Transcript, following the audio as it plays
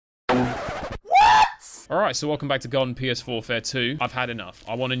Alright, so welcome back to Golden PS4 Fair 2. I've had enough.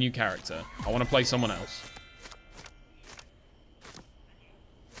 I want a new character. I want to play someone else.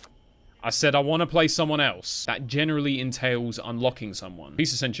 I said I want to play someone else. That generally entails unlocking someone.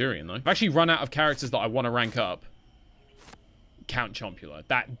 Piece of Centurion, though. I've actually run out of characters that I want to rank up. Count Chompula.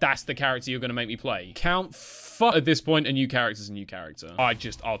 That's the character you're going to make me play. Count at this point, a new character's a new character.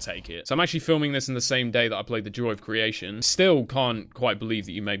 I'll take it. So I'm actually filming this in the same day that I played The Joy of Creation. Still can't quite believe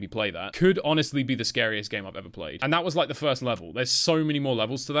that you made me play that. Could honestly be the scariest game I've ever played. And that was like the first level. There's so many more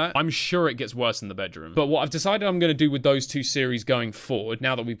levels to that. I'm sure it gets worse in the bedroom. But what I've decided I'm going to do with those two series going forward,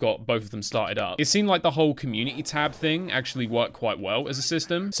 now that we've got both of them started up, it seemed like the whole community tab thing actually worked quite well as a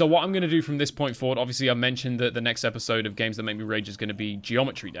system. So what I'm going to do from this point forward, obviously I mentioned that the next episode of Games That Make Me Rage is going to be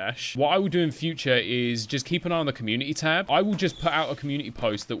Geometry Dash. What I will do in future is just keep an eye on the community tab. I will just put out a community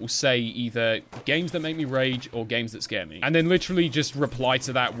post that will say either games that make me rage or games that scare me. And then literally just reply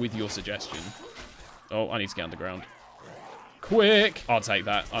to that with your suggestion. Oh, I need to get underground. Quick! I'll take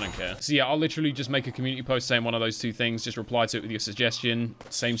that. I don't care. So yeah, I'll literally just make a community post saying one of those two things. Just reply to it with your suggestion.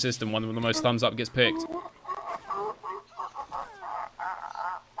 Same system. One with the most thumbs up gets picked.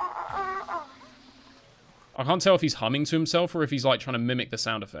 I can't tell if he's humming to himself or if he's like trying to mimic the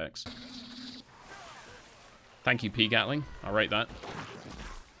sound effects. Thank you, P. Gatling. I rate that.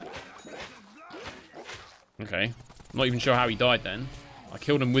 Okay. I'm not even sure how he died then. I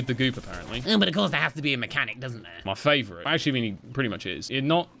killed him with the goop, apparently. But of course there has to be a mechanic, doesn't there? My favourite. Actually, I mean, he pretty much is.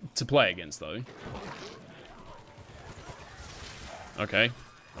 Not to play against, though. Okay.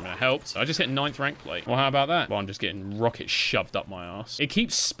 I mean, it helped. I just hit 9th rank plate. Well, how about that? Well, I'm just getting rockets shoved up my ass. It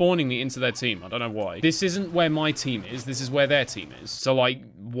keeps spawning me into their team. I don't know why. This isn't where my team is. This is where their team is. So, like,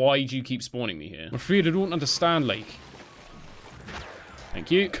 why do you keep spawning me here? I'm afraid I don't understand, like.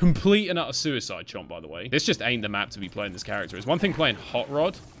 Thank you. Complete and utter suicide, Chomp, by the way. This just ain't the map to be playing this character. It's one thing playing Hot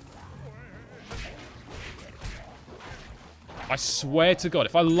Rod. I swear to God,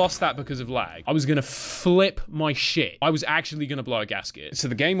 if I lost that because of lag, I was going to flip my shit. I was actually going to blow a gasket. So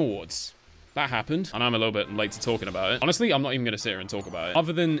the Game Awards, that happened. And I'm a little bit late to talking about it. Honestly, I'm not even going to sit here and talk about it.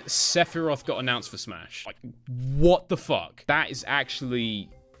 Other than Sephiroth got announced for Smash. Like, what the fuck? That is actually...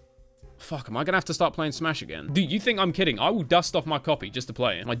 Fuck, am I going to have to start playing Smash again? Do you think I'm kidding? I will dust off my copy just to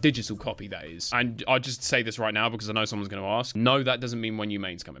play it. My digital copy, that is. And I'll just say this right now because I know someone's going to ask. No, that doesn't mean When You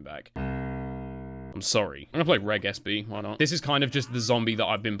Main's coming back. I'm sorry. I'm gonna play Reg SB, why not? This is kind of just the zombie that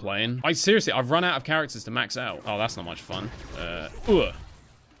I've been playing. Seriously, I've run out of characters to max out. Oh, that's not much fun.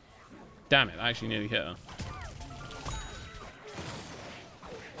 Damn it, I actually nearly hit her.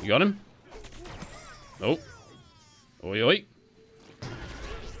 You got him? Oh. Oi, oi.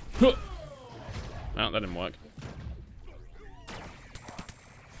 Huh. Oh, that didn't work.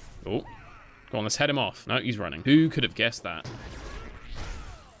 Oh. Go on, let's head him off. No, he's running. Who could have guessed that?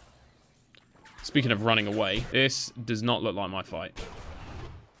 Speaking of running away, this does not look like my fight.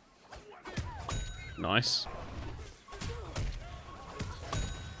 Nice.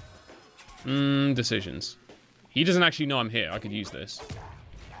 Decisions. He doesn't actually know I'm here. I could use this.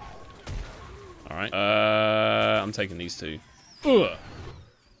 Alright. I'm taking these two. Ugh.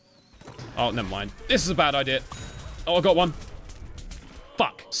 Oh, never mind. This is a bad idea. Oh, I got one.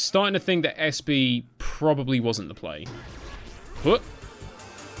 Fuck. Starting to think that SB probably wasn't the play. What?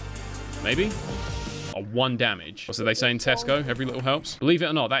 Maybe? Oh, 1 damage. So they say in Tesco, every little helps? Believe it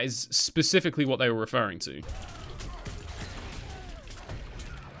or not, that is specifically what they were referring to.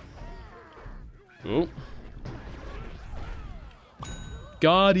 Oh.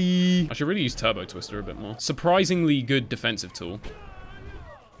 Gotti. I should really use Turbo Twister a bit more. Surprisingly good defensive tool.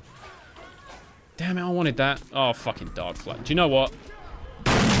 Damn it, I wanted that. Oh, fucking Dark Flower. Do you know what?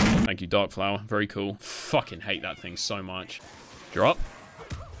 Thank you, Dark Flower. Very cool. Fucking hate that thing so much. Drop.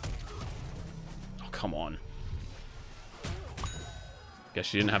 Come on. Guess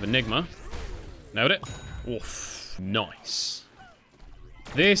she didn't have Enigma. Nailed it. Oof. Nice.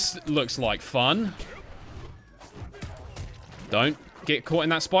 This looks like fun. Don't get caught in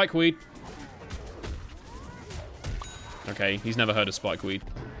that spikeweed. Okay, he's never heard of spikeweed.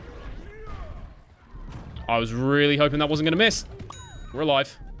 I was really hoping that wasn't going to miss. We're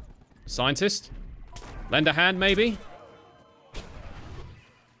alive. Scientist. Lend a hand, maybe.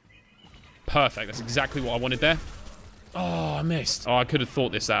 Perfect. That's exactly what I wanted there. Oh, I missed. Oh, I could have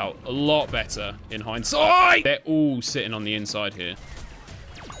thought this out a lot better in hindsight. They're all sitting on the inside here.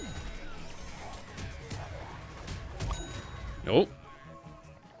 Oh.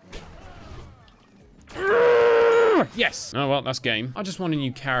 Yes. Oh, well, that's game. I just want a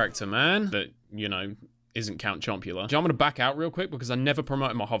new character, man. That, you know, isn't Count Chompula. I'm going to back out real quick because I never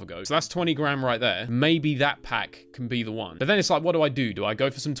promoted my hover goat. So that's 20 grand right there. Maybe that pack can be the one. But then it's like, what do I do? Do I go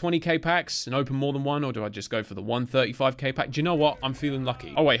for some 20k packs and open more than one, or do I just go for the 135k pack? Do you know what? I'm feeling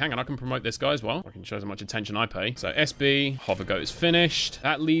lucky. Oh wait, hang on. I can promote this guy as well. I can show how much attention I pay. So SB, hover goat is finished.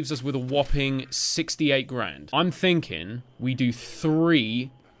 That leaves us with a whopping 68 grand. I'm thinking we do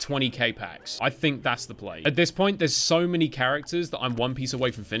 3 20k packs. I think that's the play. At this point, there's so many characters that I'm one piece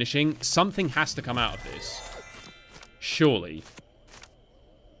away from finishing. Something has to come out of this. Surely.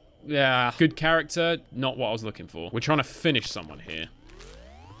 Yeah, good character, not what I was looking for. We're trying to finish someone here.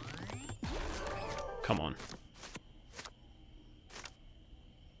 Come on.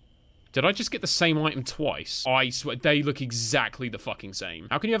 Did I just get the same item twice? I swear, they look exactly the fucking same.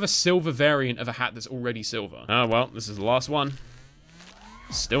 How can you have a silver variant of a hat that's already silver? Oh, well, this is the last one.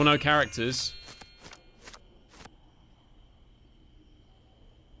 Still no characters.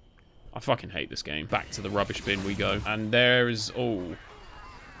 I fucking hate this game. Back to the rubbish bin we go. And there is... Oh.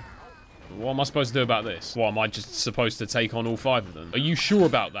 What am I supposed to do about this? What, am I just supposed to take on all 5 of them? Are you sure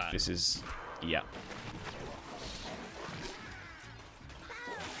about that? This is... Yeah.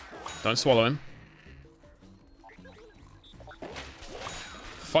 Don't swallow him.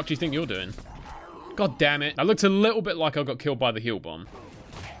 Fuck do you think you're doing? God damn it. I looked a little bit like I got killed by the heal bomb.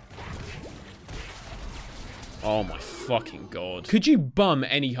 Oh my fucking god. Could you bum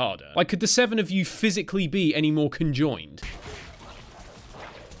any harder? Like, could the 7 of you physically be any more conjoined?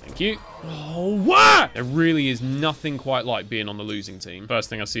 Thank you. Oh, what? There really is nothing quite like being on the losing team.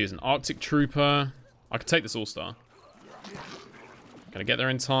 First thing I see is an Arctic Trooper. I could take this All-Star. Can I get there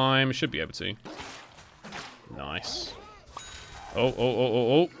in time? I should be able to. Nice.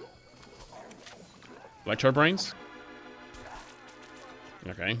 Oh. Electro Brains.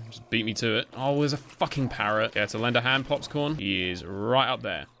 Okay, just beat me to it. Oh, there's a fucking parrot. Yeah, it's a lend a hand, Popscorn. He is right up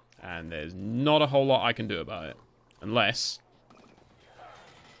there. And there's not a whole lot I can do about it. Unless...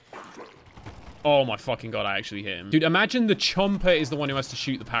 Oh my fucking god, I actually hit him. Dude, imagine the Chomper is the one who has to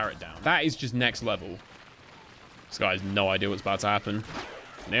shoot the parrot down. That is just next level. This guy has no idea what's about to happen.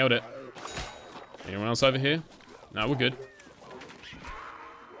 Nailed it. Anyone else over here? No, we're good.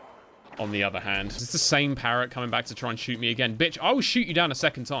 On the other hand, it's the same parrot coming back to try and shoot me again. Bitch, I will shoot you down a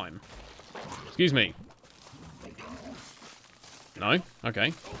second time. Excuse me. No?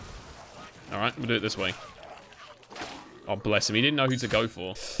 Okay. Alright, we'll do it this way. Oh, bless him. He didn't know who to go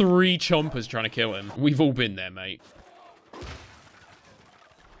for. 3 Chompers trying to kill him. We've all been there, mate.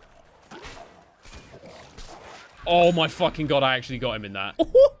 Oh my fucking god, I actually got him in that.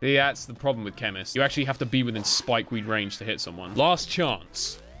 Yeah, that's the problem with Chemist. You actually have to be within spikeweed range to hit someone. Last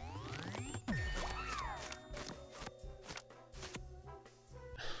chance.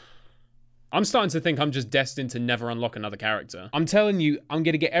 I'm starting to think I'm just destined to never unlock another character. I'm telling you, I'm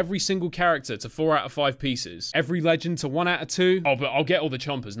gonna get every single character to 4 out of 5 pieces. Every legend to 1 out of 2. Oh, but I'll get all the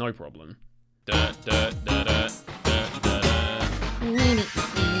Chompers, no problem.